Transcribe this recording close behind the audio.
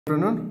Good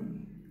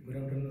afternoon. Good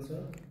afternoon,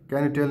 sir.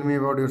 Can you tell me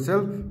about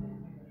yourself?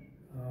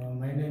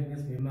 My name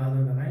is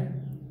Bahadur Damai.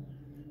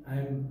 I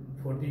am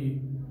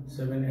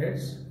 47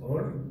 years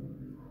old.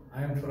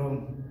 I am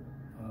from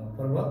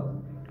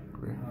Parvat.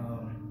 Okay.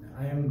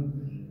 I am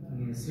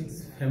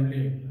 6th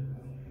family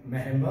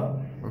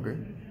member. Okay.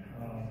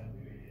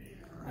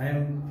 I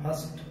am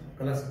first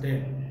class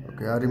 10.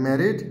 Okay. Are you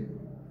married?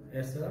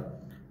 Yes, sir.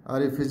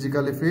 Are you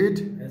physically fit?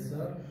 Yes,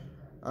 sir.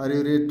 Are you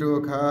ready to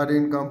work hard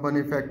in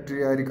company,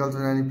 factory,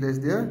 agriculture, any place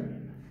there?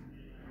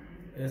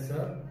 Yes,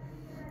 sir.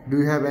 Do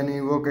you have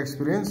any work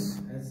experience?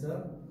 Yes,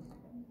 sir.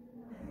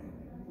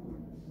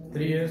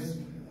 3 years.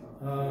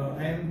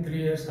 I am 3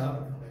 years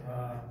up.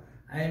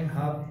 I am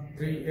have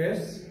 3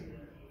 years.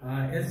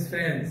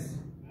 Experience.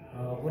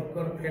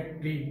 Worker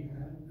factory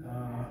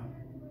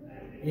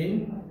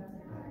in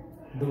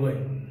Dubai.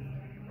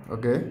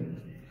 Okay.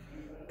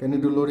 Can you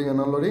do loading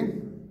and unloading?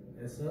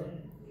 Yes, sir.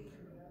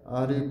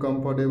 Are you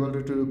comfortable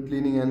to do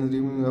cleaning and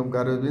removing of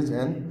garbage bins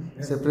and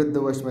Yes, separate sir.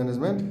 the waste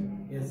management?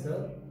 Yes, sir.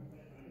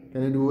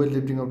 Can you do weight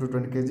lifting up to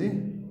 20 kg?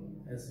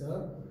 Yes, sir.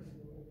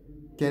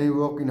 Can you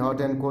work in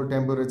hot and cold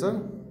temperature?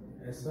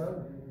 Yes, sir.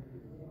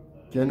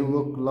 Can you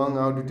work long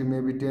hour duty,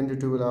 maybe 10 to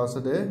 12 hours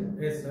a day?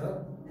 Yes, sir.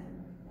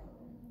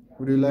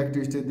 Would you like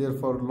to stay there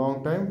for a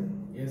long time?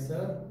 Yes,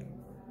 sir.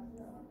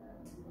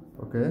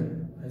 Okay.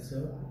 Yes,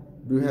 sir.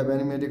 Do you have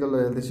any medical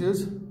or health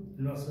issues?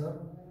 No, sir.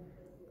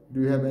 Do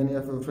you have any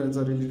of your friends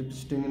or relatives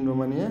staying in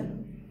Romania?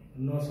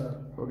 No, sir.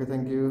 Okay,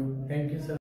 thank you. Thank you, sir.